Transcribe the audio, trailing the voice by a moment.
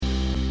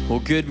Well,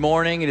 good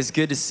morning. It is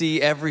good to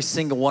see every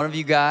single one of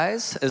you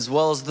guys, as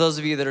well as those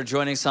of you that are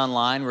joining us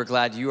online. We're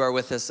glad you are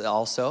with us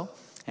also.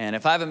 And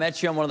if I haven't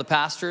met you, I'm one of the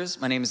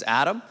pastors. My name is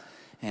Adam,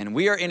 and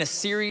we are in a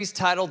series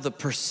titled The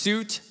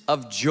Pursuit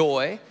of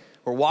Joy.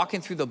 We're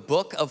walking through the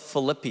book of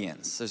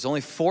Philippians. There's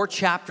only 4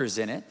 chapters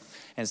in it,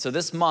 and so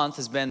this month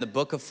has been the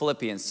book of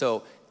Philippians.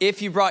 So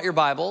if you brought your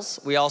Bibles,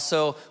 we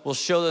also will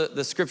show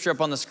the scripture up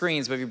on the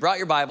screens, but if you brought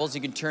your Bibles,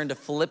 you can turn to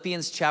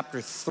Philippians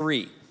chapter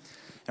 3.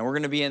 And we're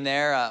going to be in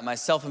there.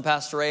 Myself and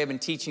Pastor Ray have been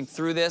teaching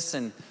through this,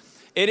 and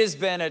it has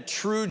been a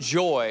true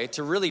joy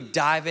to really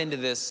dive into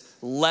this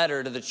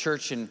letter to the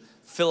church in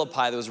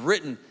Philippi that was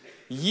written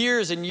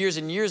years and years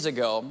and years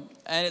ago,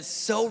 and it's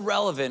so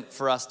relevant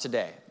for us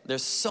today.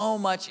 There's so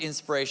much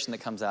inspiration that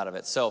comes out of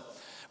it. So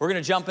we're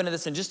going to jump into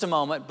this in just a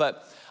moment,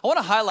 but I want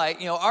to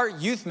highlight, our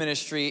youth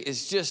ministry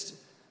is just,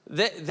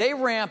 they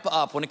ramp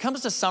up. When it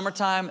comes to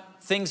summertime,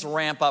 things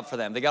ramp up for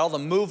them. They got all the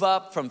move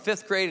up from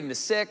 5th grade into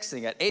 6th,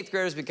 and you got 8th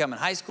graders becoming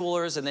high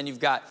schoolers, and then you've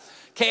got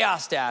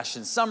Chaos Dash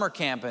and summer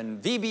camp,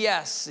 and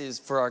VBS is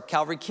for our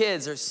Calvary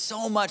kids. There's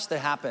so much that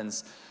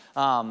happens.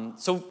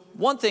 So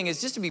one thing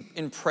is just to be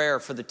in prayer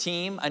for the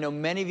team. I know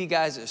many of you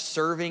guys are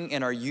serving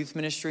in our youth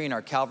ministry and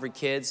our Calvary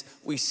kids.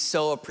 We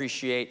so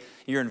appreciate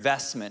your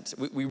investment.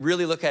 We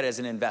really look at it as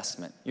an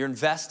investment. You're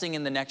investing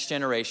in the next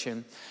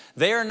generation.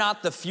 They are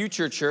not the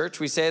future church.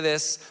 We say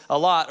this a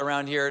lot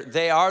around here.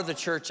 They are the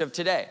church of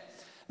today.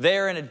 They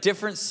are in a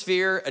different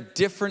sphere, a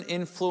different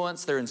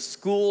influence. They're in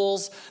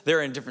schools.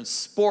 They're in different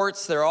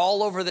sports. They're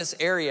all over this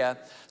area.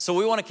 So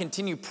we want to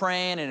continue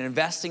praying and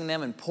investing in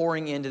them and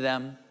pouring into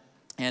them.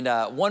 And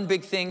one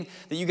big thing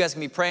that you guys can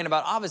be praying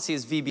about, obviously,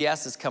 is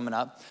VBS is coming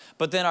up.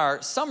 But then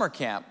our summer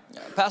camp,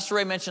 Pastor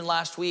Ray mentioned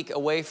last week a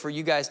way for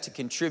you guys to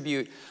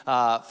contribute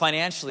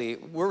financially.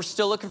 We're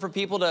still looking for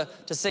people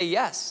to say,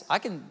 yes, I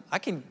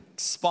can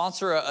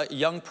sponsor a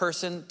young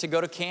person to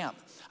go to camp.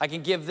 I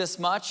can give this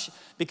much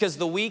because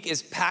the week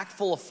is packed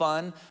full of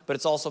fun, but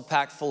it's also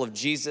packed full of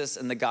Jesus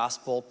and the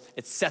gospel.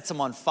 It sets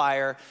them on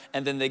fire,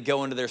 and then they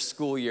go into their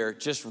school year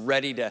just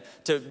ready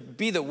to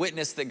be the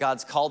witness that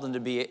God's called them to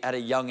be at a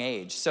young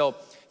age. So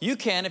you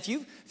can, if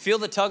you feel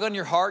the tug on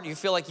your heart, you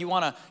feel like you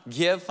want to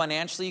give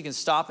financially, you can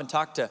stop and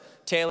talk to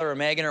Taylor or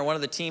Megan or one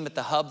of the team at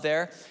the hub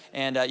there,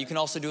 and you can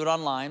also do it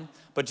online.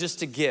 But just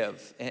to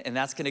give, and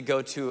that's going to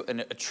go to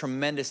a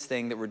tremendous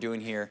thing that we're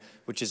doing here,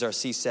 which is our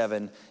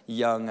C7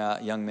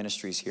 young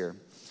ministries here.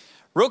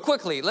 Real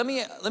quickly, let me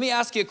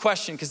ask you a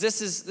question, because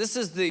this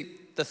is the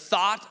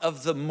thought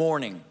of the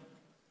morning.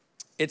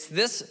 It's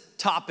this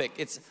topic.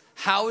 It's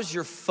how is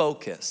your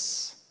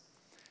focus?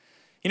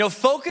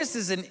 Focus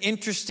is an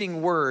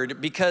interesting word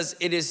because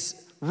it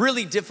is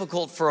really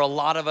difficult for a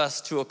lot of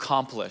us to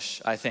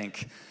accomplish, I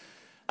think.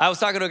 I was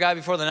talking to a guy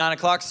before the 9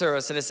 o'clock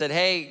service, and I said,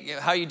 hey,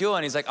 how you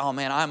doing? He's like, oh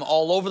man, I'm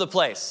all over the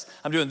place.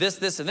 I'm doing this,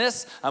 this, and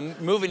this. I'm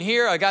moving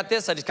here. I got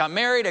this. I just got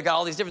married. I got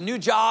all these different new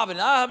job, and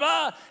blah,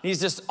 blah. And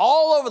he's just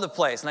all over the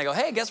place. And I go,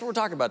 hey, guess what we're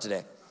talking about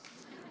today?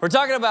 We're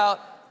talking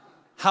about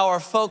how our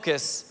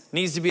focus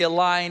needs to be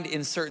aligned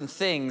in certain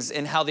things,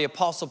 and how the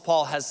Apostle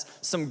Paul has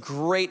some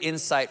great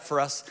insight for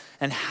us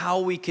and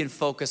how we can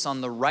focus on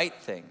the right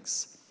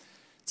things.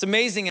 It's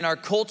amazing in our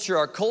culture.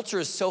 Our culture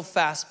is so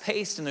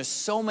fast-paced, and there's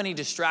so many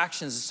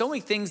distractions, so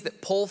many things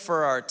that pull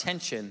for our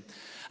attention.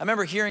 I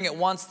remember hearing it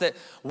once that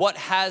what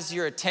has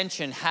your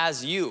attention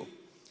has you.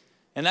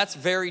 And that's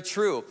very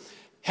true.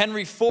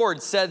 Henry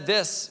Ford said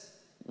this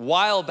a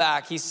while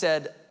back. He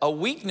said, a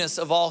weakness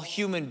of all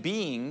human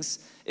beings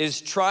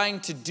is trying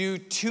to do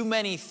too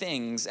many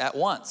things at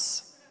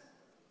once.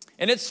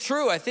 And it's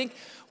true. I think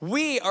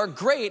we are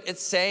great at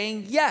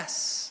saying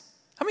yes.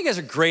 How many of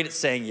you guys are great at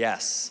saying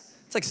yes?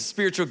 It's like a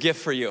spiritual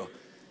gift for you.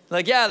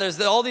 Like, yeah,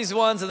 there's all these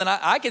ones, and then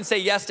I can say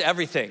yes to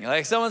everything.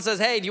 Like someone says,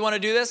 hey, do you want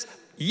to do this?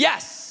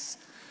 Yes.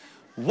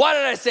 Why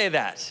did I say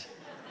that?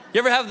 You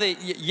ever have the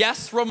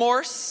yes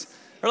remorse?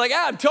 Or like,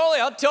 yeah,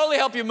 I'll totally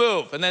help you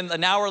move. And then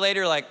an hour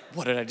later, like,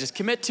 what did I just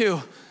commit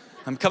to?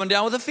 I'm coming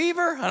down with a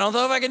fever. I don't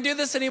know if I can do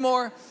this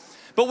anymore.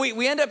 But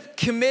we end up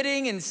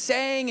committing and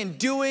saying and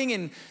doing,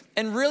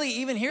 and really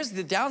even here's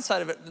the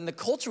downside of it. In the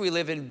culture we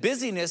live in,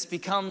 busyness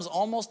becomes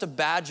almost a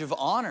badge of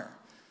honor.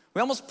 We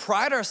almost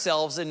pride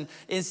ourselves in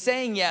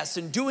saying yes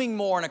and doing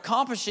more and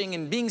accomplishing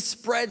and being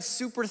spread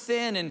super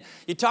thin. And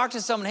you talk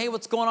to someone, hey,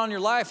 what's going on in your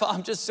life? Oh,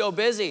 I'm just so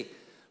busy.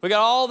 We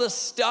got all this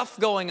stuff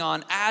going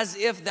on as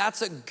if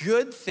that's a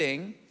good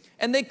thing.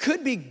 And they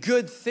could be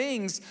good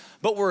things,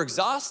 but we're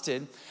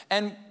exhausted.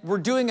 And we're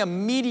doing a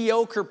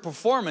mediocre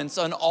performance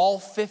on all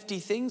 50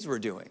 things we're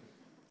doing.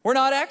 We're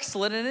not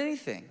excellent at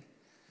anything.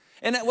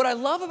 And what I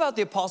love about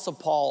the Apostle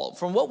Paul,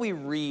 from what we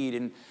read,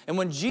 and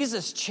when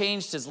Jesus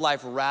changed his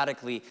life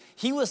radically,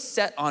 he was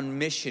set on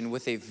mission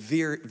with a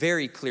very,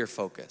 very clear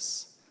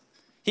focus.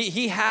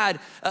 He had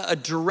a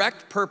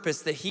direct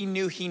purpose that he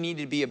knew he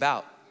needed to be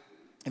about.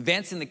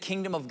 Advancing the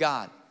kingdom of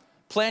God,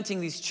 planting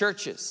these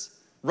churches,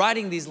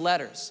 writing these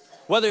letters.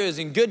 Whether it was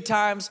in good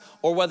times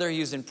or whether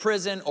he was in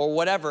prison or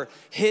whatever,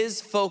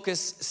 his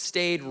focus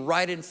stayed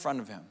right in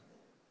front of him.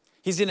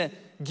 He's going to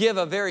give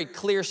a very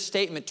clear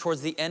statement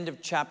towards the end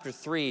of chapter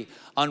 3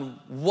 on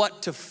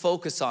what to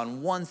focus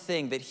on, one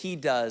thing that he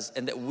does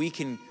and that we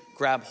can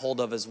grab hold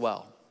of as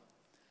well.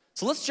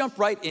 So let's jump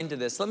right into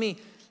this. Let me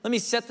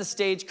set the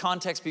stage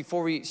context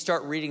before we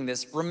start reading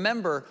this.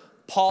 Remember,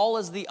 Paul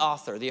is the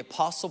author, the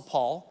Apostle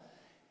Paul.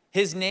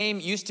 His name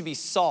used to be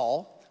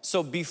Saul.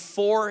 So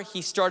before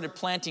he started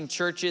planting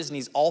churches and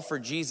he's all for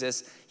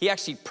Jesus, he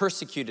actually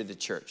persecuted the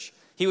church.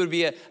 He would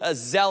be a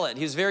zealot.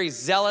 He was very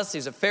zealous. He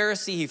was a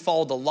Pharisee. He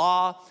followed the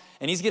law.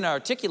 And he's going to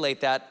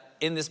articulate that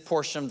in this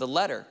portion of the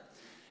letter.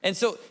 And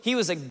so he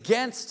was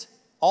against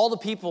all the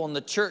people in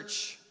the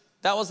church.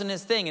 That wasn't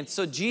his thing. And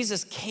so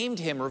Jesus came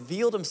to him,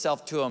 revealed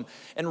himself to him,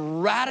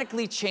 and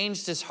radically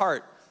changed his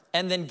heart,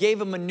 and then gave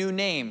him a new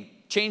name,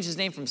 changed his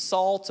name from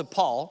Saul to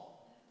Paul,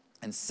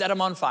 and set him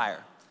on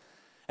fire.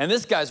 And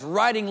this guy's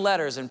writing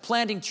letters and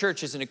planting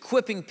churches and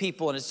equipping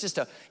people, and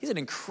he's an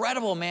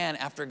incredible man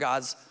after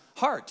God's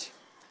heart.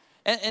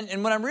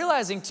 And what I'm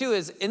realizing too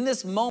is in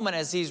this moment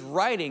as he's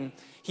writing,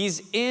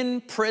 he's in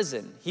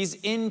prison, he's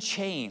in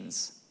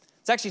chains.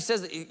 It actually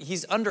says that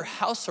he's under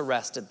house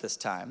arrest at this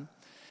time.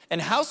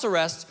 And house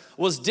arrest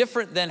was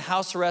different than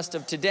house arrest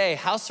of today.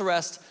 House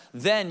arrest,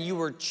 then you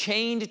were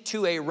chained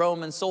to a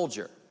Roman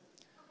soldier.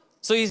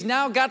 So he's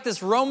now got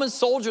this Roman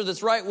soldier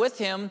that's right with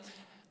him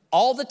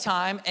all the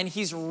time, and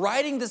he's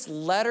writing this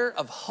letter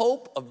of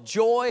hope, of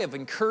joy, of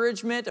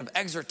encouragement, of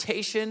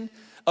exhortation,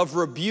 of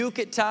rebuke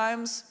at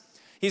times.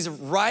 He's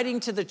writing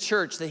to the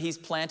church that he's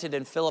planted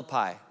in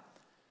Philippi.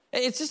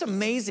 It's just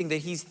amazing that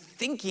he's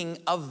thinking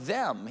of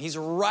them. He's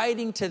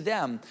writing to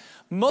them.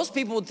 Most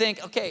people would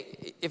think,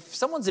 okay, if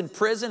someone's in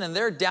prison and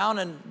they're down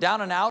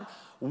and out,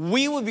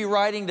 we would be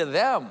writing to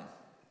them.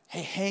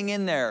 Hey, hang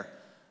in there.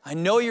 I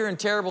know you're in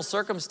terrible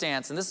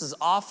circumstance and this is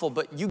awful,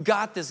 but you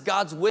got this.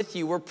 God's with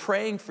you. We're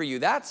praying for you.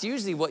 That's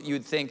usually what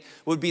you'd think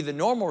would be the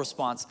normal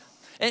response.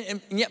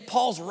 And yet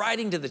Paul's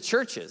writing to the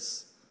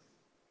churches.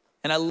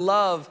 And I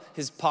love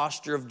his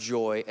posture of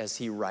joy as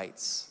he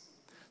writes.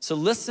 So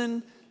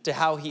listen to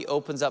how he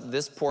opens up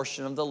this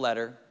portion of the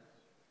letter.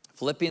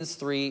 Philippians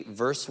 3,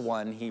 verse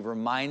 1, he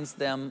reminds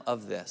them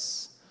of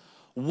this.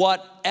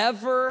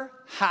 Whatever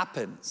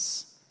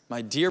happens,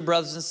 my dear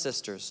brothers and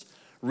sisters,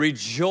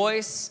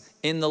 rejoice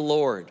in the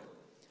Lord.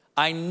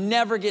 I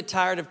never get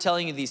tired of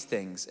telling you these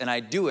things, and I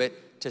do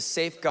it to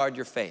safeguard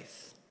your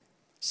faith.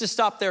 Let's just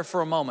stop there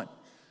for a moment.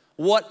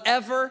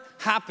 Whatever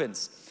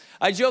happens.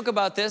 I joke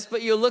about this,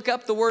 but you look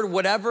up the word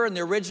whatever in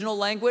the original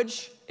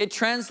language, it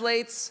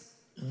translates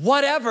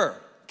whatever,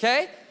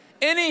 okay?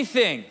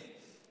 Anything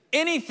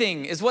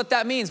is what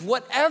that means.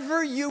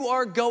 Whatever you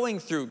are going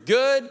through,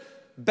 good,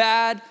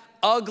 bad,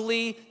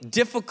 ugly,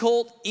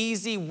 difficult,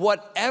 easy,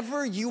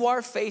 whatever you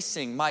are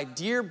facing, my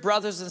dear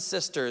brothers and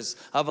sisters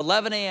of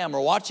 11 a.m.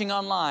 or watching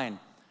online,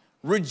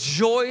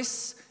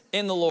 rejoice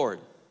in the Lord.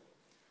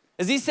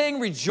 Is he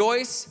saying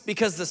rejoice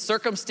because the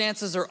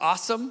circumstances are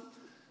awesome?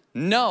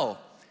 No,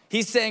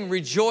 he's saying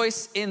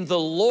rejoice in the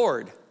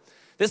Lord.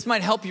 This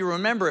might help you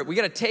remember it. We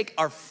got to take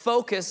our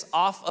focus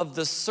off of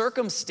the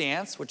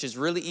circumstance, which is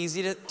really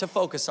easy to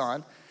focus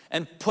on,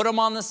 and put them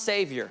on the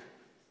Savior.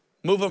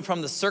 Move them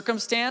from the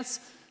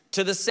circumstance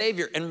to the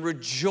Savior and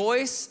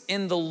rejoice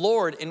in the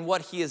Lord in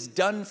what he has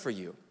done for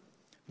you.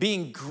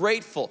 Being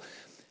grateful.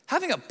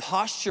 Having a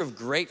posture of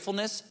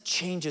gratefulness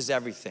changes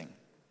everything.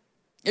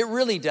 It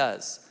really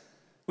does.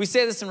 We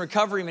say this in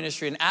recovery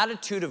ministry, an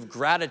attitude of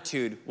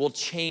gratitude will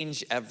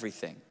change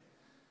everything.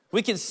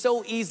 We can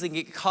so easily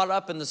get caught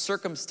up in the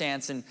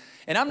circumstance, and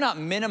I'm not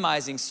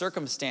minimizing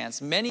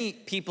circumstance. Many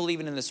people,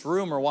 even in this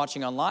room or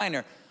watching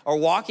online, are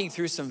walking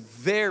through some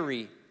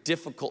very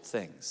difficult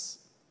things,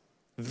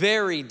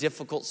 very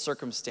difficult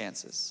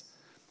circumstances.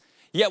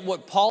 Yet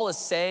what Paul is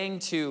saying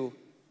to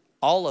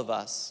all of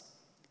us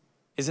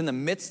is in the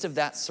midst of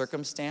that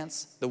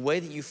circumstance, the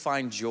way that you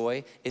find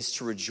joy is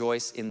to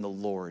rejoice in the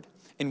Lord,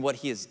 in what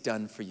he has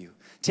done for you.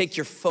 Take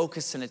your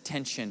focus and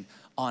attention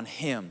on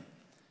him.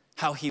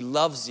 How he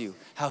loves you,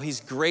 how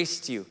he's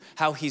graced you,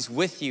 how he's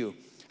with you,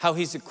 how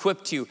he's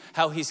equipped you,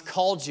 how he's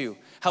called you,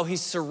 how he's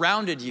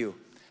surrounded you,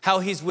 how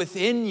he's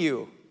within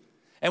you.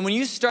 And when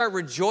you start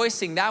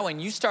rejoicing that way,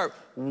 and you start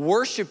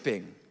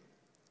worshiping,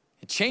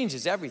 it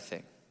changes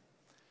everything.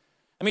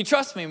 I mean,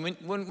 trust me,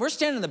 when we're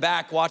standing in the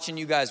back watching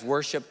you guys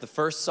worship the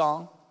first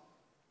song,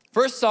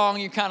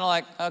 you're kind of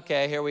like,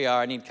 okay, here we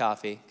are, I need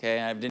coffee,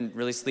 okay? I didn't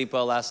really sleep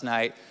well last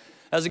night.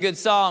 That was a good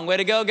song. Way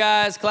to go,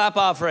 guys. Clap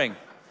offering.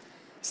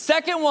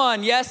 Second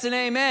one, yes and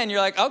amen. You're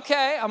like,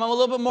 okay, I'm a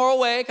little bit more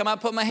awake. I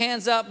might put my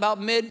hands up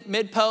about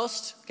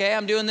mid-post. Okay,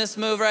 I'm doing this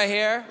move right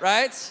here,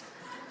 right?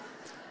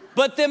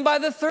 But then by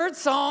the third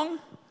song,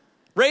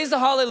 raise the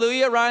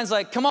hallelujah. Ryan's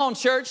like, come on,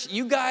 church.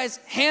 You guys,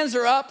 hands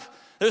are up.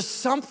 There's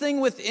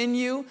something within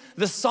you.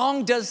 The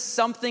song does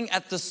something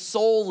at the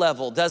soul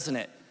level, doesn't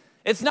it?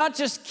 It's not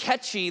just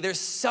catchy. There's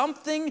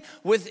something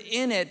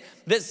within it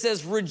that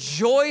says,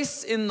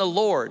 rejoice in the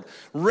Lord.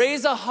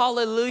 Raise a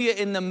hallelujah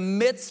in the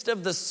midst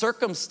of the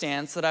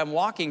circumstance that I'm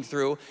walking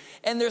through.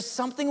 And there's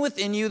something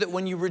within you that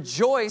when you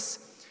rejoice,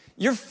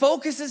 your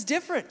focus is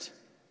different.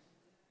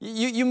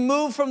 You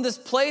move from this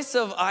place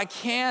of I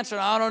can't or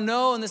I don't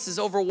know and this is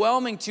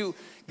overwhelming to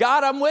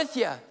God, I'm with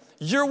you.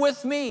 You're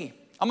with me.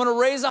 I'm going to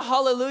raise a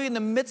hallelujah in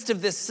the midst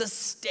of this.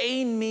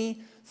 Sustain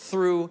me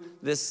through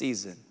this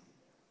season.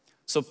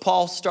 So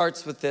Paul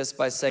starts with this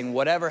by saying,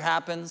 whatever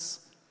happens,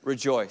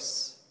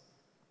 rejoice.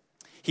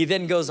 He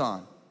then goes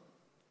on,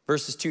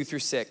 verses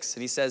 2-6,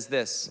 and he says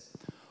this,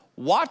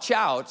 watch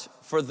out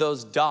for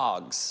those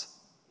dogs,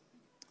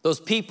 those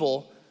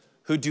people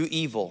who do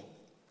evil,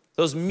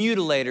 those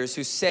mutilators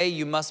who say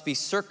you must be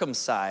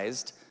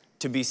circumcised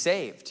to be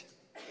saved.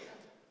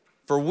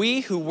 For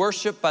we who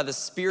worship by the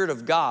Spirit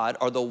of God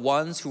are the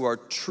ones who are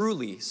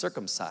truly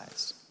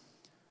circumcised.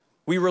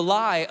 We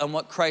rely on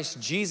what Christ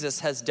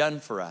Jesus has done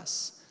for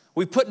us.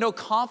 We put no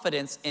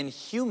confidence in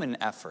human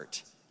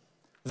effort.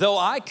 Though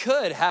I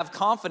could have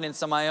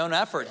confidence in my own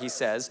effort, he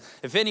says,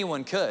 if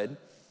anyone could.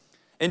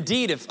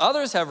 Indeed, if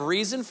others have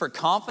reason for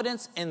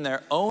confidence in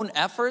their own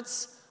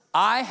efforts,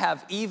 I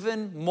have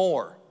even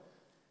more.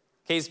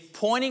 Okay, he's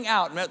pointing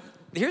out,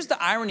 here's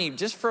the irony,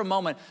 just for a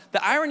moment.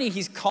 The irony,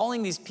 he's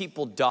calling these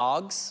people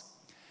dogs.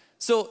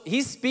 So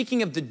he's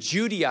speaking of the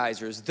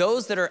Judaizers,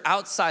 those that are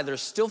outside, that are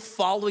still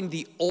following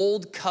the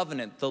old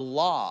covenant, the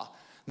law.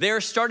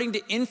 They're starting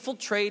to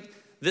infiltrate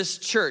this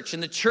church,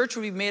 and the church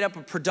will be made up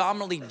of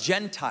predominantly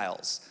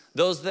Gentiles,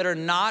 those that are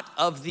not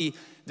of the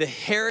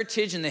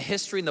heritage and the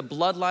history and the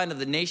bloodline of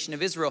the nation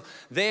of Israel.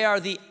 They are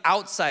the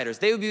outsiders.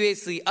 They would be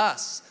basically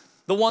us,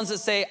 the ones that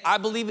say, I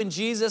believe in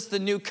Jesus, the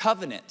new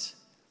covenant.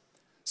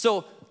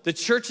 So the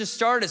church has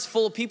started as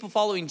full of people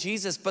following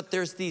Jesus, but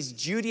there's these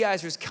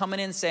Judaizers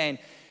coming in saying,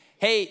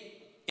 hey,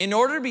 in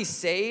order to be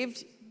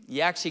saved,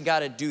 you actually got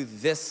to do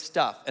this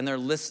stuff. And they're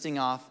listing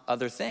off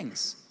other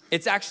things.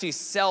 It's actually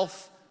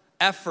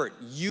self-effort.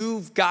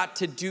 You've got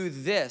to do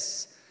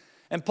this.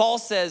 And Paul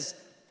says,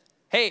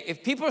 hey,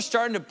 if people are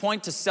starting to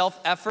point to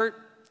self-effort,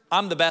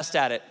 I'm the best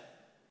at it.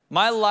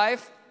 My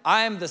life,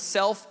 I am the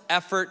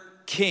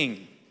self-effort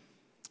king.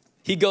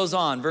 He goes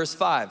on, verse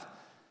 5.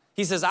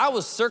 He says, I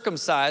was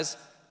circumcised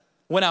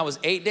when I was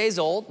 8 days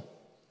old.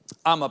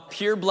 I'm a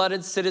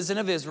pure-blooded citizen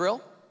of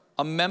Israel,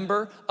 a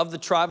member of the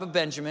tribe of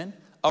Benjamin,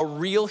 a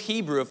real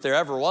Hebrew if there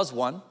ever was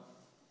one.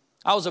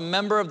 I was a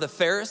member of the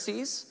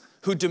Pharisees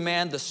who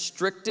demand the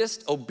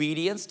strictest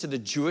obedience to the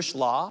Jewish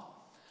law.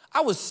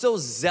 I was so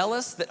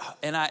zealous that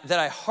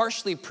I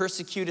harshly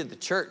persecuted the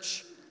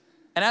church.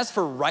 And as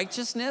for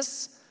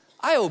righteousness,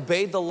 I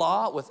obeyed the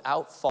law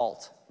without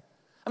fault.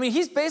 I mean,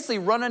 he's basically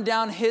running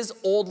down his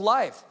old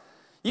life.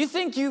 You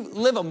think you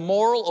live a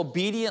moral,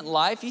 obedient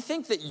life? You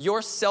think that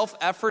your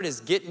self-effort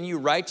is getting you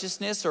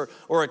righteousness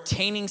or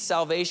attaining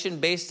salvation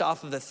based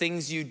off of the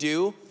things you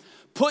do?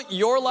 Put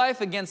your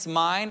life against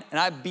mine, and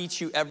I beat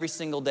you every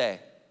single day.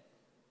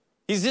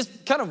 He's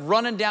just kind of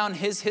running down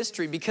his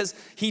history because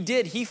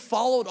he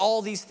followed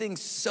all these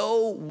things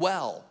so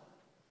well.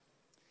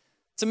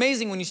 It's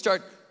amazing when you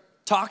start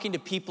talking to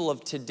people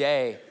of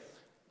today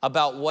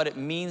about what it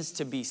means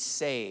to be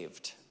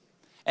saved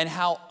and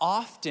how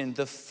often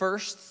the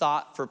first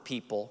thought for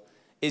people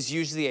is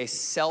usually a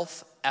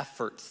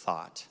self-effort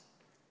thought.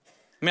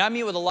 I mean, I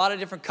meet with a lot of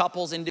different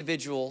couples,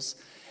 individuals,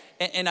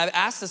 and I've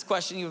asked this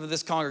question even of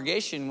this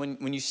congregation,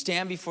 when you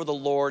stand before the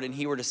Lord and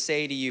he were to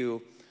say to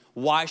you,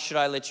 why should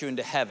I let you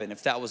into heaven?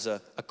 If that was a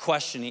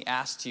question he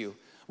asked you,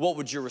 what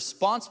would your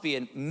response be?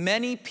 And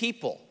many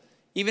people,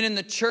 even in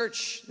the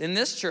church, in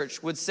this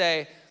church, would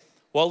say,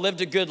 well, I lived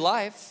a good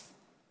life.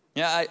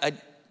 Yeah, I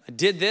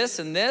did this,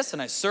 and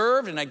I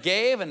served, and I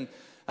gave, and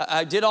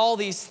I did all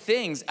these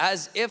things,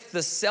 as if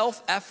the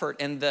self-effort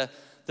and the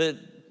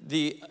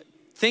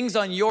things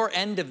on your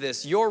end of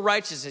this, your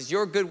righteousness,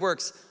 your good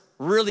works,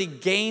 really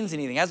gains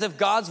anything. As if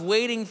God's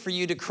waiting for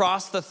you to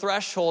cross the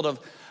threshold of,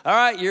 all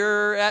right,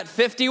 you're at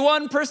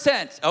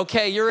 51%.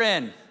 Okay, you're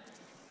in.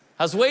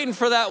 I was waiting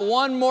for that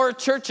one more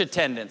church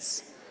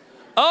attendance.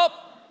 Oh,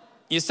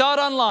 you saw it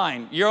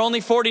online. You're only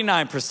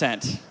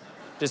 49%.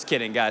 Just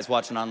kidding, guys,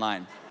 watching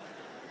online.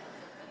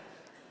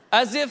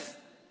 As if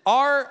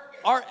our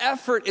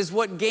effort is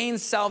what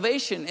gains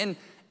salvation, and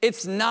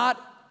it's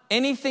not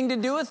anything to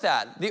do with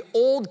that. The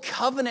old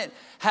covenant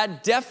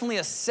had definitely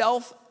a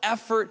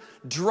self-effort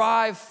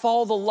drive,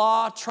 follow the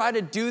law, try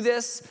to do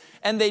this,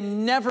 and they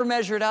never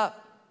measured up.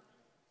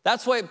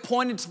 That's why it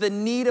pointed to the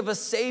need of a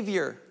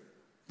Savior,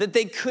 that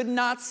they could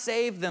not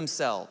save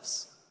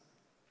themselves.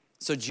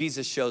 So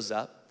Jesus shows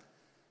up,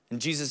 and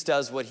Jesus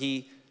does what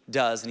he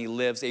does, and he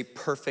lives a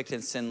perfect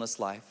and sinless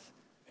life.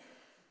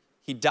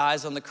 He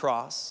dies on the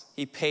cross.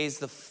 He pays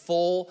the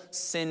full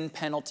sin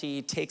penalty.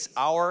 He takes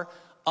our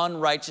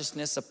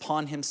unrighteousness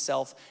upon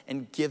himself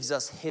and gives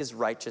us his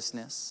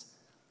righteousness.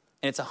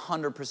 And it's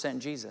 100%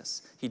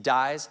 Jesus. He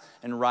dies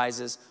and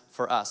rises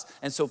for us.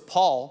 And so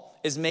Paul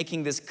is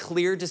making this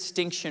clear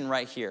distinction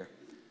right here,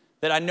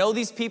 that I know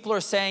these people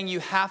are saying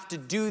you have to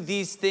do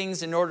these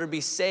things in order to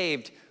be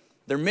saved.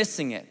 They're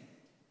missing it.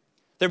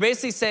 They're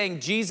basically saying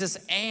Jesus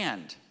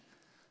and.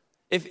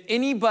 If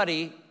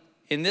anybody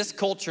in this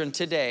culture and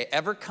today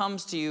ever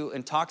comes to you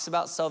and talks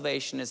about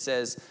salvation, it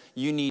says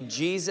you need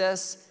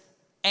Jesus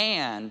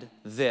and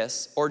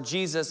this, or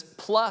Jesus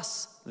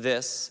plus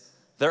this,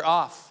 they're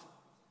off.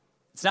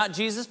 It's not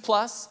Jesus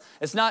plus.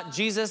 It's not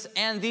Jesus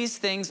and these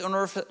things in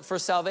order for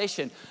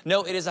salvation.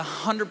 No, it is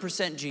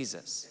 100%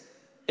 Jesus.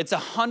 It's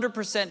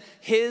 100%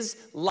 his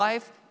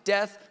life,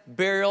 death,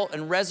 burial,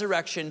 and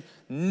resurrection,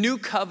 new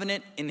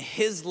covenant in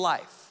his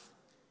life,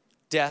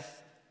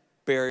 death,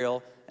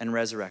 burial, and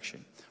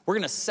resurrection. We're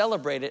going to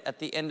celebrate it at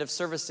the end of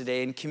service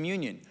today in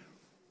communion,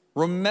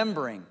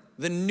 remembering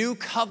the new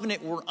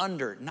covenant we're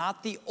under,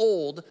 not the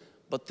old,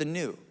 but the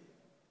new.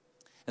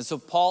 And so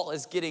Paul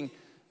is getting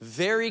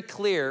very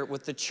clear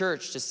with the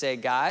church to say,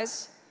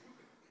 guys,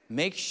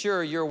 make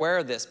sure you're aware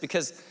of this.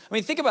 Because, I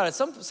mean, think about it.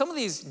 Some of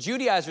these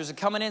Judaizers are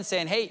coming in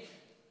saying, hey,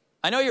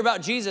 I know you're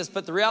about Jesus,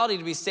 but the reality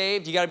to be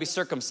saved, you got to be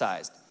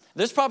circumcised.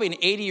 There's probably an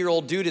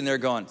 80-year-old dude in there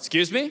going,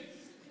 excuse me?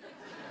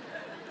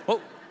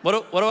 What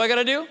do I got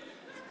to do?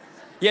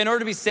 Yeah, in order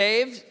to be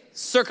saved,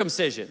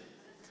 circumcision.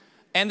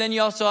 And then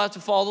you also have to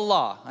follow the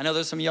law. I know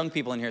there's some young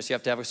people in here, so you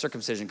have to have a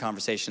circumcision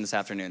conversation this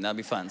afternoon. That'd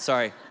be fun.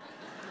 Sorry.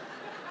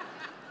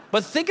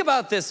 But think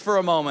about this for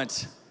a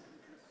moment.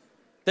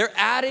 They're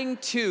adding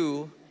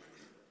to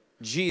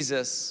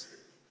Jesus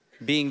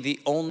being the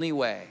only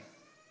way.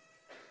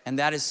 And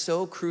that is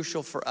so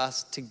crucial for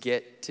us to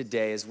get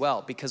today as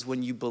well. Because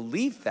when you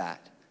believe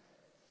that,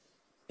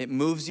 it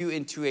moves you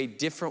into a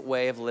different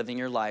way of living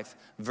your life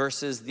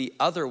versus the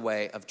other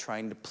way of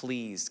trying to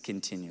please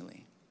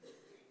continually.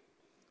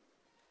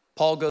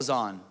 Paul goes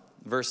on,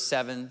 verse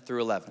 7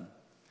 through 11.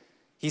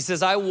 He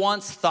says, I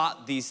once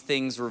thought these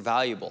things were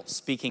valuable,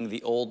 speaking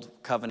the old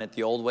covenant,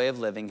 the old way of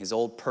living, his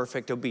old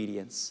perfect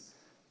obedience.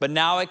 But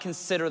now I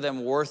consider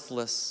them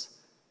worthless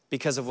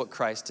because of what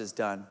Christ has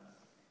done.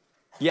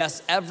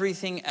 Yes,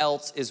 everything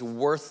else is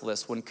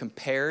worthless when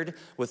compared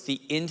with the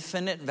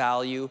infinite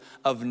value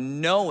of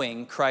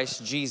knowing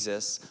Christ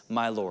Jesus,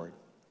 my Lord.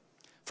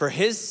 For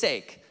his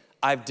sake,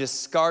 I've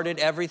discarded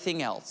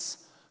everything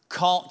else,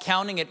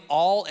 counting it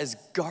all as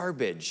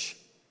garbage,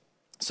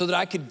 so that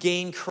I could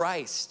gain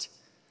Christ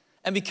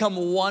and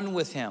become one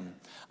with him.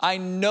 I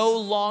no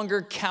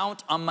longer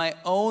count on my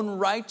own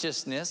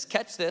righteousness,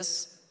 catch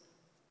this,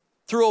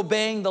 through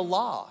obeying the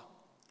law.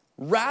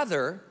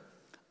 Rather,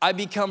 I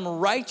become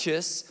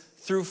righteous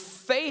through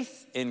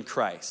faith in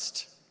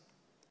Christ.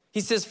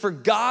 He says, for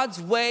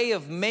God's way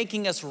of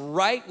making us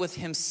right with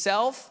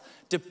himself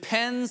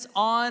depends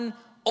on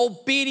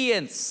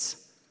obedience.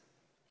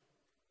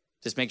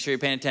 Just make sure you're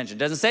paying attention. It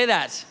doesn't say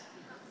that.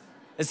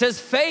 It says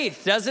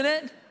faith, doesn't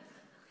it?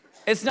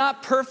 It's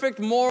not perfect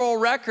moral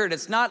record.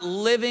 It's not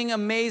living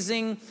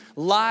amazing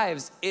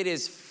lives. It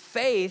is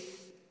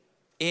faith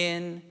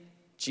in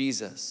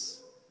Jesus.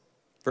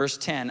 Verse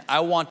 10, I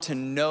want to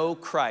know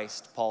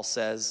Christ, Paul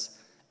says,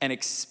 and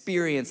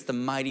experience the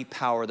mighty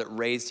power that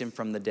raised him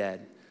from the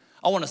dead.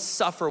 I want to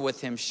suffer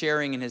with him,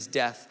 sharing in his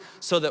death,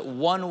 so that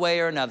one way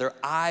or another,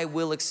 I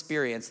will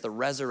experience the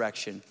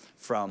resurrection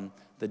from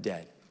the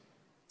dead.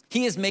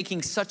 He is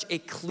making such a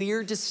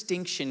clear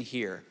distinction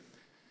here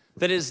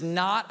that it is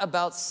not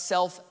about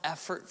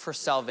self-effort for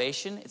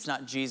salvation. It's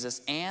not Jesus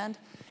and.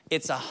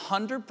 It's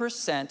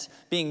 100%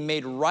 being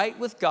made right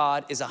with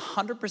God is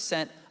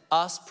 100%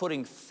 us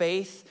putting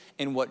faith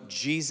in what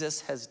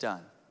Jesus has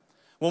done.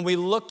 When we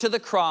look to the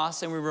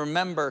cross and we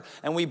remember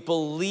and we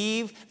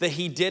believe that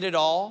he did it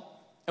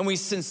all, and we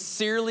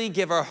sincerely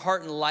give our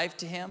heart and life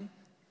to him,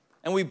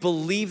 and we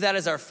believe that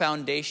is our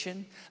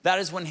foundation, that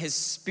is when his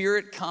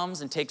Spirit comes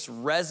and takes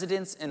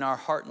residence in our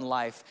heart and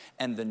life,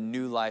 and the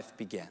new life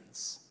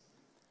begins.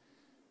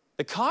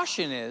 The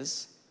caution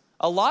is,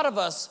 a lot of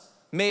us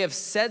may have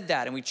said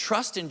that and we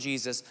trust in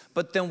Jesus,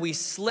 but then we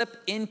slip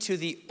into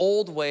the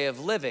old way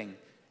of living.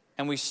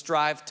 And we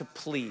strive to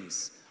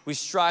please. We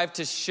strive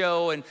to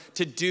show and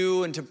to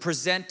do and to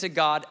present to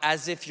God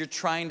as if you're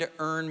trying to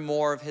earn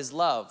more of his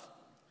love.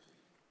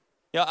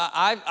 You know,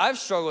 I've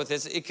struggled with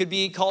this. It could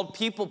be called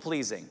people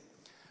pleasing,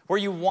 where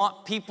you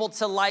want people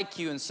to like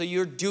you, and so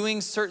you're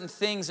doing certain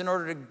things in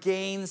order to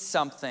gain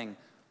something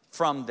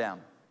from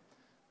them.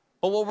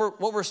 But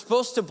what we're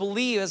supposed to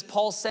believe, as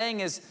Paul's saying,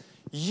 is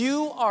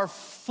you are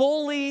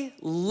fully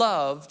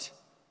loved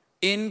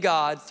in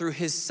God through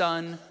his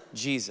son,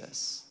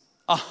 Jesus.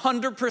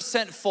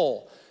 100%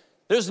 full.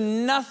 There's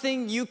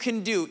nothing you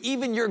can do.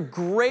 Even your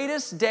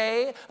greatest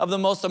day of the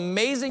most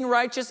amazing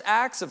righteous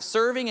acts of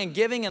serving and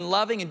giving and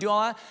loving and doing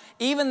all that,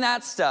 even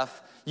that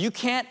stuff, you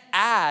can't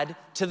add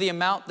to the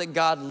amount that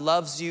God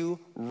loves you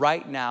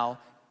right now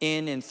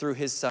in and through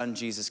his son,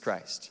 Jesus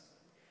Christ.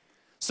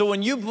 So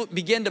when you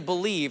begin to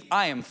believe,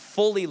 I am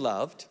fully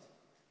loved,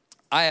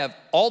 I have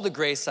all the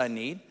grace I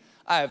need,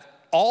 I have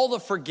all the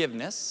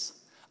forgiveness,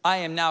 I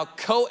am now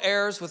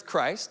co-heirs with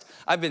Christ.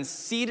 I've been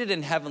seated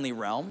in heavenly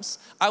realms.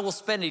 I will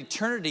spend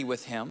eternity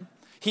with him.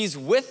 He's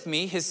with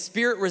me. His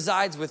Spirit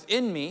resides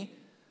within me.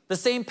 The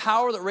same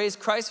power that raised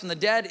Christ from the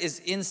dead is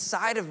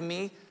inside of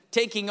me,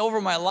 taking over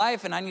my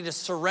life, and I need to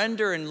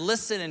surrender and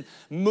listen and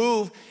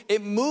move.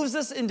 It moves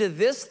us into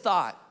this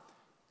thought,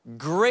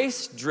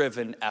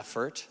 grace-driven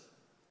effort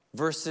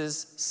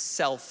versus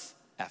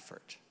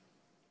self-effort.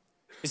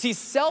 You see,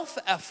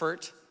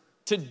 self-effort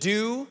to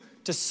do,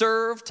 to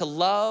serve, to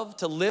love,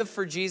 to live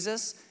for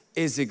Jesus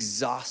is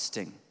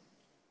exhausting.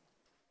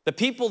 The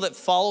people that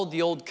followed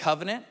the old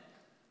covenant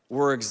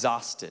were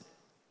exhausted.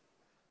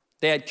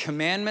 They had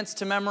commandments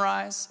to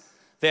memorize.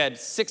 They had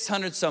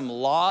 600 some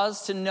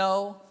laws to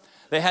know.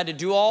 They had to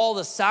do all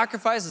the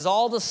sacrifices,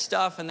 all the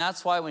stuff, and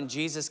that's why when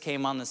Jesus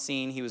came on the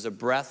scene, he was a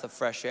breath of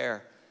fresh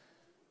air.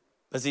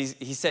 Because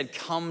he said,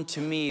 come to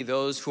me,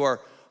 those who are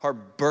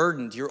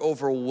burdened, you're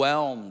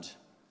overwhelmed,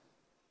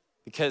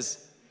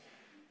 because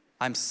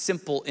I'm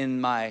simple in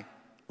my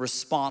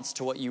response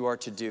to what you are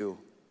to do.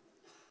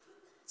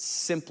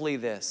 Simply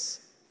this: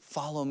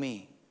 follow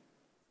me,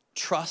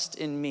 trust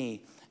in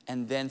me,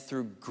 and then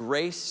through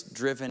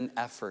grace-driven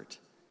effort,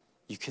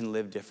 you can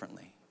live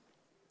differently.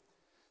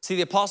 See,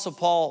 the Apostle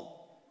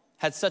Paul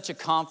had such a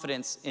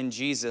confidence in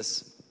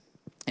Jesus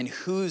and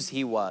whose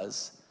he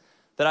was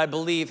that I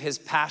believe his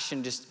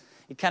passion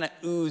it kind of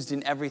oozed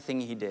in everything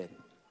he did.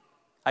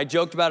 I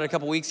joked about it a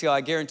couple weeks ago.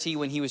 I guarantee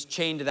when he was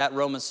chained to that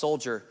Roman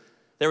soldier,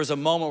 there was a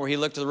moment where he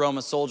looked at the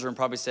Roman soldier and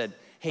probably said,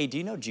 hey, do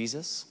you know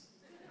Jesus?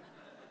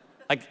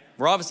 Like,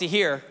 we're obviously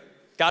here.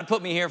 God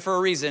put me here for a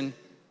reason.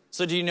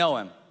 So do you know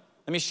him?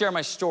 Let me share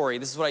my story.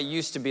 This is what I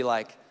used to be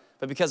like.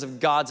 But because of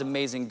God's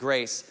amazing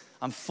grace,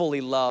 I'm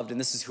fully loved, and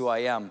this is who I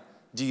am.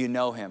 Do you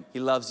know him? He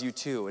loves you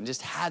too. And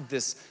just had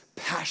this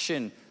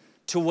passion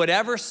to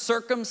whatever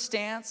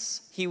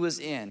circumstance he was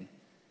in.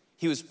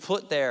 He was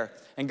put there,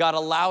 and God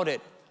allowed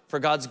it for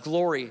God's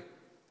glory.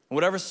 And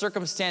whatever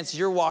circumstance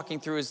you're walking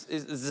through is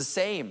the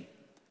same.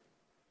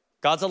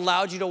 God's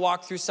allowed you to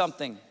walk through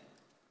something.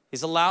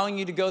 He's allowing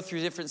you to go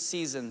through different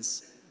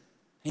seasons.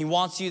 He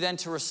wants you then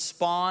to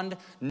respond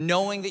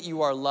knowing that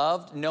you are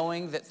loved,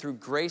 knowing that through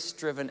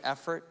grace-driven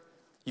effort,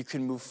 you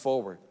can move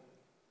forward.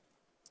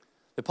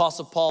 The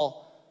Apostle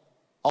Paul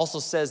also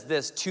says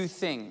this, two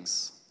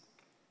things.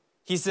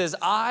 He says,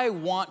 I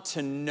want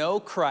to know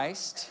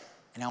Christ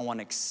and I want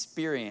to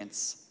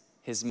experience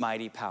his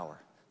mighty power,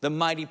 the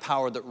mighty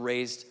power that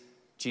raised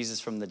Jesus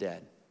from the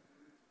dead.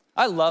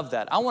 I love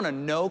that. I want to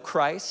know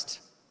Christ.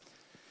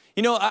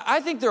 You know,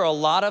 I think there are a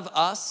lot of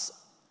us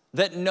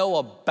that know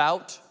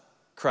about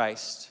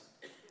Christ,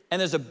 and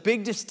there's a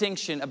big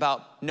distinction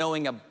about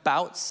knowing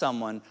about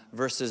someone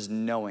versus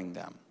knowing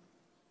them.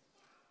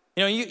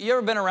 You know, you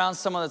ever been around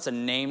someone that's a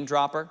name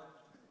dropper?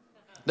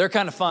 They're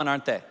kind of fun,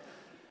 aren't they?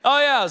 Oh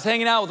yeah, I was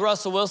hanging out with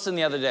Russell Wilson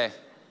the other day.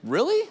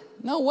 Really?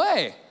 No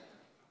way.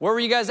 Where were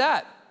you guys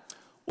at?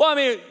 Well, I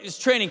mean, it's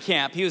training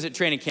camp. He was at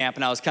training camp,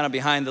 and I was kind of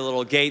behind the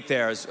little gate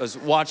there. I was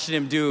watching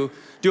him do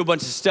a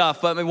bunch of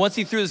stuff. But I mean, once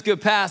he threw this good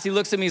pass, he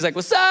looks at me, he's like,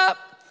 what's up?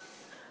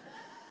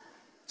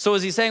 So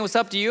is he saying what's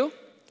up to you?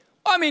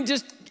 Well, I mean,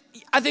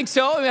 I think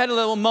so. We had a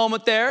little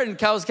moment there, and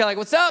Cal was kind of like,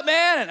 what's up,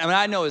 man? And I mean,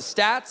 I know his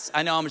stats.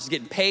 I know how much he's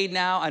getting paid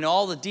now. I know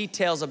all the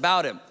details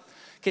about him.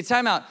 Okay,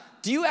 time out.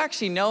 Do you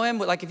actually know him?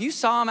 Like, if you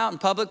saw him out in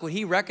public, would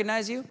he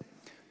recognize you?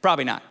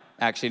 Probably not,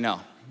 actually, no.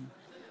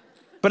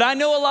 But I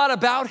know a lot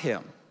about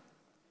him.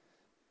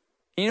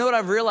 And you know what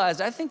I've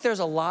realized? I think there's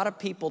a lot of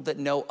people that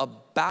know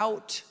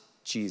about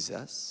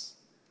Jesus.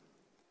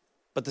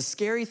 But the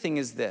scary thing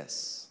is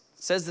this.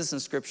 It says this in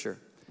Scripture.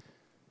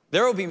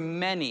 There will be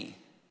many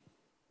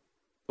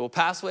who will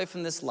pass away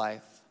from this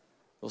life,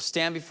 will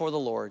stand before the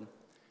Lord,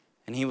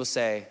 and he will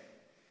say,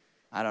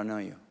 I don't know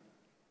you.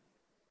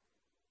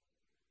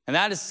 And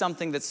that is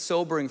something that's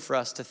sobering for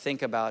us to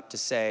think about, to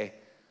say,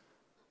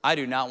 I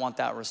do not want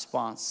that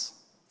response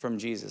from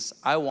Jesus.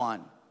 I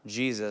want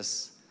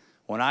Jesus,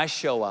 when I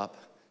show up,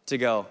 to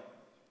go,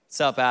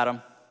 what's up,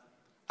 Adam?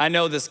 I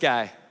know this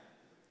guy.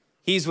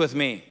 He's with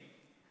me.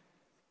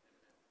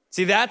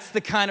 See, that's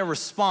the kind of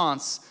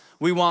response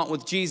we want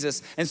with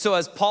Jesus. And so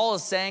as Paul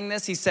is saying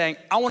this, he's saying,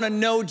 I want to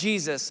know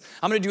Jesus.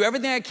 I'm going to do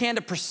everything I can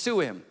to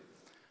pursue him.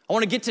 I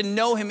want to get to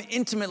know him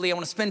intimately. I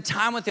want to spend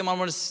time with him. I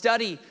want to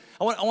study.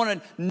 I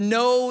want to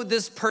know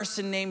this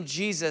person named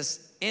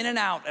Jesus in and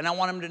out, and I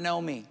want him to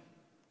know me.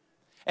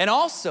 And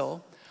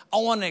also, I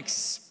want to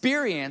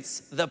experience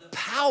the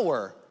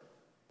power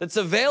that's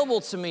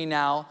available to me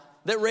now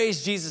that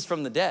raised Jesus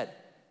from the dead.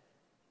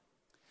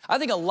 I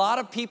think a lot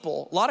of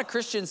people, a lot of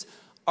Christians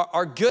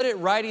are good at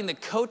riding the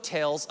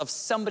coattails of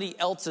somebody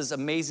else's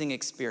amazing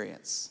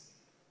experience.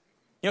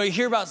 You know, you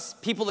hear about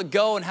people that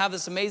go and have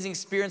this amazing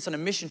experience on a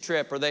mission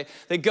trip, or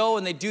they go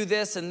and they do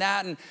this and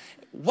that, and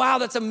wow,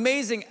 that's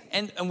amazing.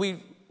 And we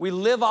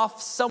live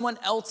off someone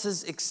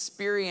else's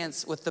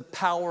experience with the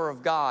power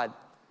of God.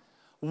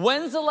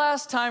 When's the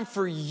last time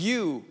for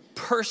you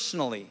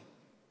personally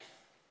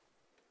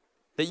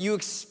that you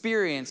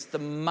experienced the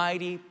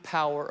mighty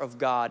power of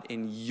God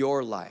in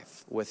your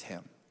life with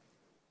him?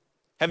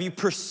 Have you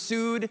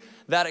pursued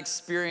that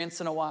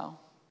experience in a while?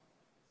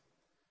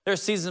 There are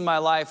seasons in my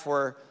life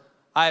where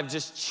I have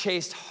just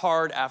chased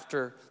hard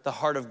after the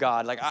heart of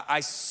God. Like, I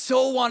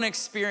so want to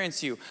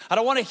experience you. I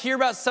don't want to hear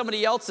about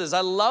somebody else's.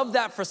 I love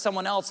that for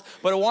someone else,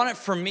 but I want it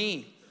for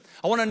me.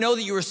 I want to know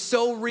that you are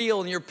so real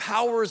and your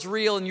power is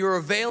real and you're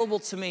available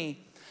to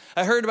me.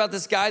 I heard about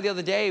this guy the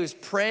other day. He was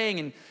praying,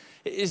 and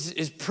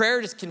his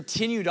prayer just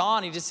continued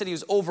on. He just said he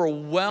was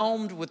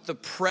overwhelmed with the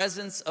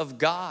presence of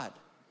God.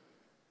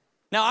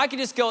 Now, I could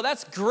just go,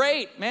 that's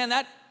great, man.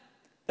 That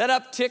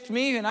upticked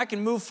me, and I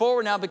can move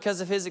forward now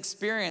because of his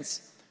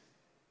experience.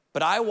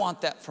 But I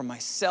want that for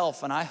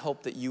myself, and I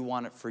hope that you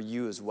want it for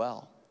you as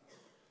well.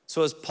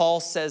 So as Paul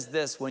says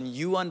this, when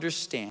you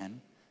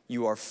understand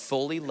you are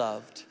fully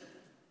loved,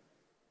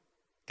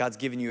 God's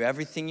given you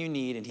everything you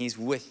need, and he's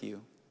with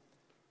you,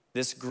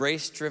 this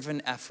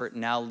grace-driven effort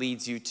now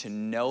leads you to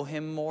know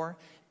him more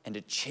and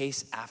to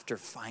chase after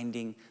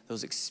finding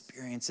those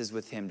experiences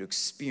with him, to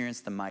experience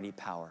the mighty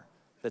power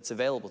that's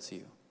available to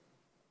you.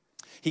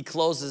 He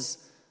closes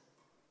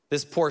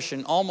this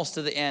portion almost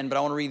to the end, but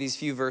I want to read these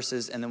few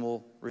verses and then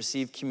we'll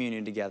receive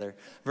communion together.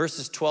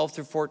 Verses 12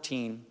 through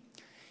 14.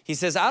 He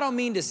says, I don't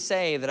mean to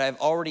say that I've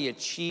already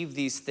achieved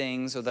these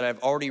things or that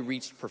I've already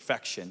reached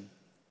perfection,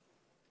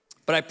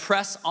 but I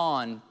press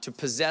on to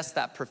possess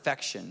that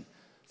perfection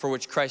for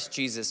which Christ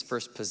Jesus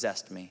first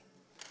possessed me.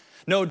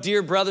 No,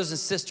 dear brothers and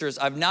sisters,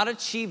 I've not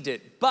achieved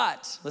it,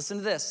 but listen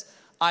to this.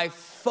 I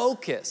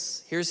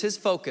focus, here's his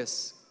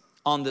focus,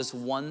 on this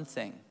one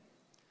thing,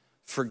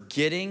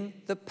 forgetting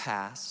the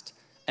past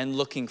and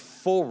looking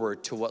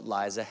forward to what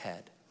lies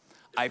ahead.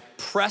 I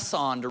press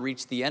on to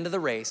reach the end of the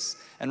race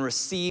and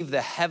receive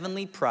the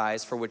heavenly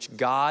prize for which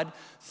God,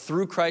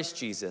 through Christ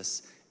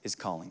Jesus, is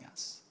calling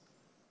us.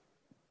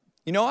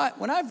 You know what?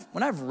 When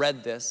I've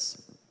read this,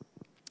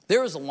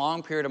 there was a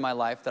long period of my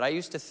life that I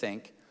used to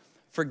think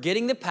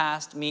forgetting the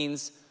past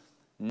means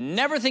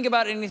never think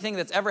about anything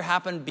that's ever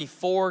happened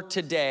before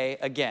today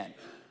again.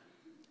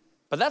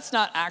 But that's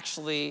not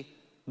actually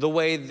the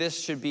way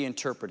this should be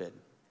interpreted.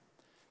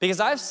 Because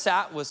I've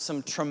sat with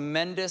some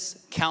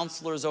tremendous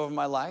counselors over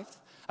my life.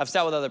 I've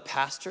sat with other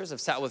pastors.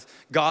 I've sat with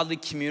godly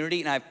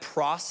community, and I've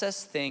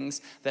processed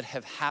things that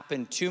have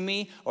happened to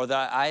me or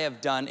that I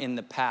have done in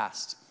the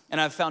past. And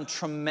I've found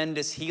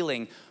tremendous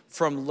healing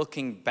from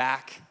looking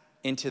back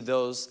into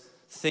those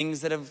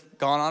things that have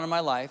gone on in my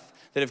life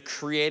that have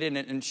created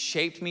and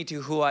shaped me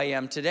to who I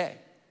am today.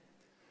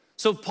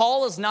 So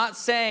Paul is not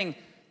saying,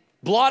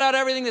 blot out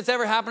everything that's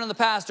ever happened in the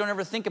past. Don't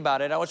ever think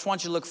about it. I just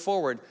want you to look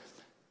forward.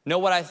 No,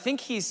 what I think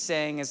he's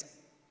saying is,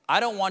 I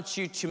don't want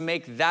you to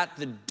make that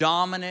the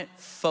dominant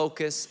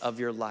focus of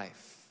your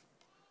life.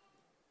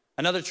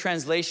 Another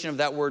translation of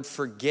that word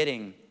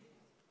forgetting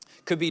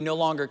could be no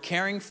longer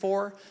caring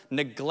for,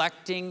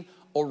 neglecting,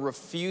 or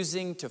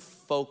refusing to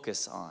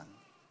focus on.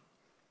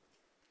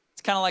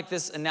 It's kind of like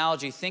this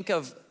analogy. Think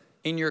of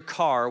in your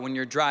car when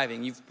you're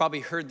driving. You've probably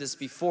heard this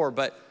before,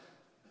 but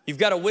you've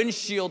got a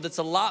windshield that's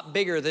a lot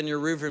bigger than your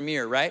rearview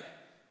mirror, right?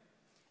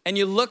 And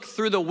you look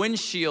through the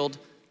windshield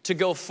to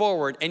go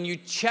forward, and you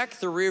check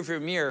the rearview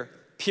mirror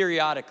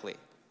periodically.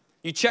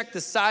 You check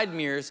the side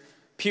mirrors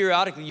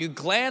periodically. You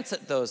glance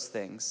at those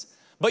things,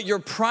 but your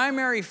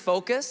primary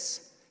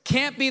focus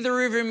can't be the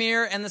rearview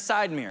mirror and the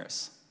side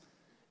mirrors.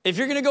 If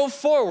you're gonna go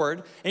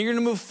forward and you're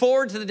gonna move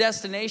forward to the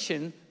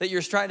destination that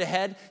you're straight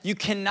ahead, you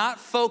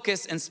cannot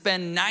focus and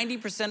spend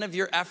 90% of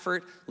your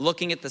effort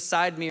looking at the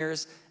side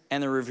mirrors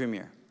and the rearview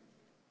mirror.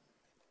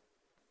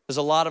 There's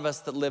a lot of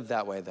us that live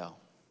that way, though.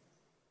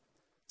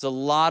 There's a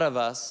lot of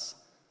us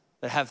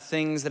that have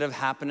things that have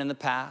happened in the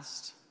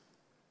past.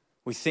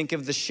 We think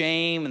of the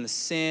shame and the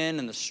sin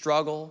and the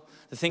struggle,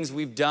 the things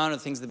we've done or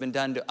the things that have been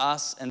done to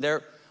us, and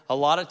a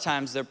lot of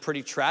times they're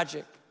pretty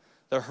tragic.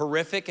 They're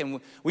horrific,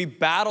 and we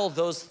battle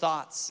those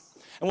thoughts.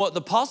 And what the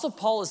Apostle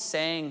Paul is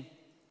saying,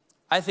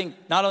 I think,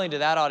 not only to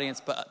that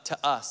audience, but to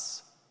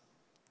us,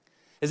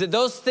 is that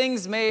those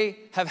things may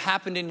have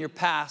happened in your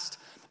past,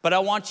 but I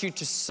want you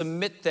to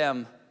submit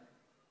them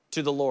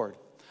to the Lord.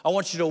 I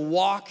want you to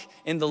walk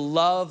in the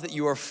love that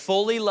you are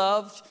fully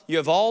loved. You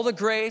have all the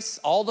grace,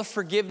 all the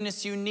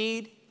forgiveness you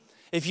need.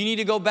 If you need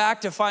to go back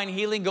to find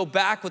healing, go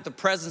back with the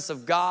presence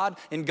of God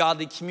in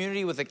godly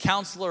community with a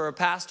counselor or a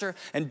pastor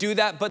and do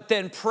that, but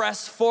then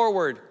press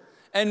forward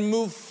and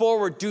move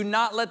forward. Do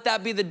not let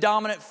that be the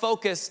dominant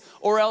focus,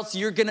 or else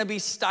you're gonna be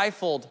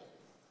stifled.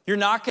 You're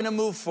not gonna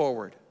move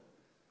forward.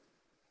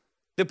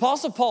 The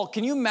Apostle Paul,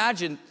 can you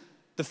imagine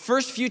the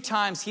first few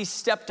times he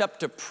stepped up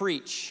to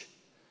preach,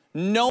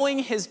 knowing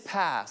his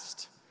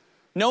past,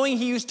 knowing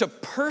he used to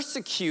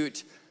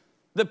persecute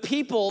the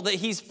people that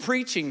he's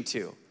preaching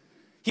to.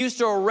 He used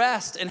to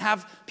arrest and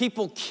have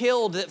people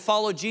killed that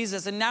follow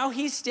Jesus, and now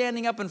he's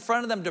standing up in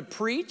front of them to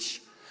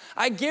preach.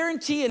 I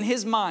guarantee in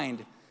his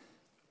mind,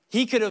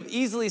 he could have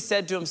easily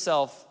said to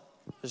himself,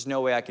 there's no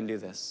way I can do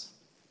this.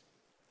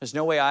 There's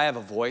no way I have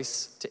a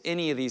voice to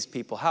any of these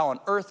people. How on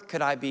earth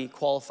could I be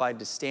qualified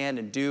to stand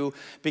and do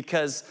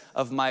because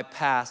of my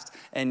past?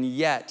 And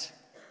yet,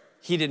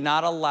 he did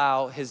not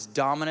allow his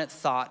dominant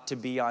thought to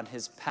be on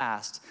his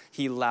past.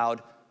 He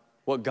allowed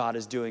what God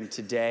is doing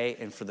today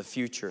and for the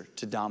future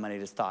to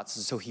dominate his thoughts.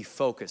 And so he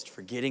focused,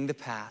 forgetting the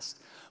past,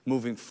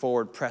 moving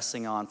forward,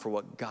 pressing on for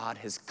what God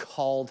has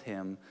called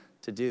him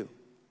to do.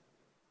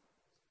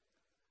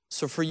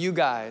 So for you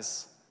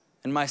guys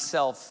and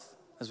myself,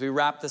 as we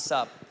wrap this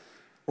up,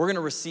 we're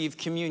gonna receive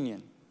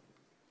communion.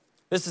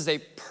 This is a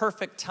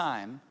perfect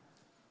time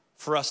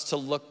for us to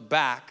look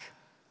back,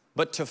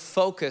 but to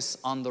focus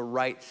on the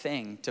right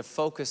thing, to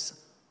focus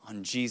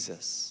on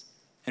Jesus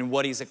and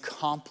what he's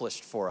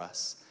accomplished for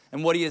us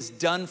and what he has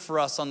done for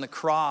us on the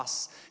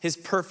cross, his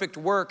perfect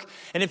work.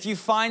 And if you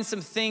find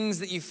some things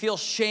that you feel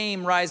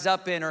shame rise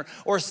up in,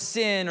 or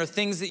sin, or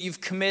things that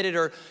you've committed,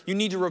 or you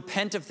need to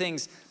repent of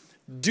things,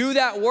 do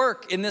that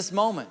work in this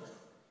moment.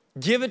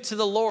 Give it to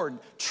the Lord.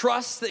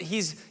 Trust that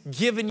he's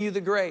given you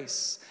the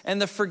grace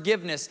and the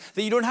forgiveness,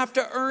 that you don't have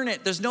to earn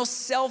it. There's no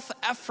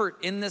self-effort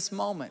in this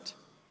moment.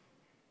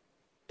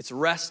 It's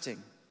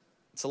resting.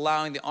 It's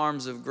allowing the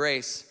arms of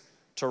grace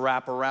to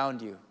wrap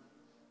around you,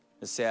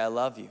 to say, I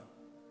love you,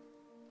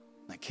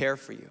 and I care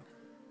for you,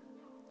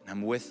 and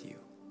I'm with you.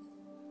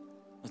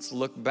 Let's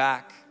look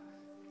back.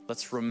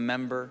 Let's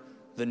remember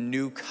the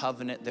new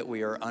covenant that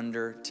we are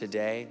under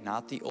today,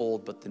 not the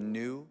old, but the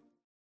new.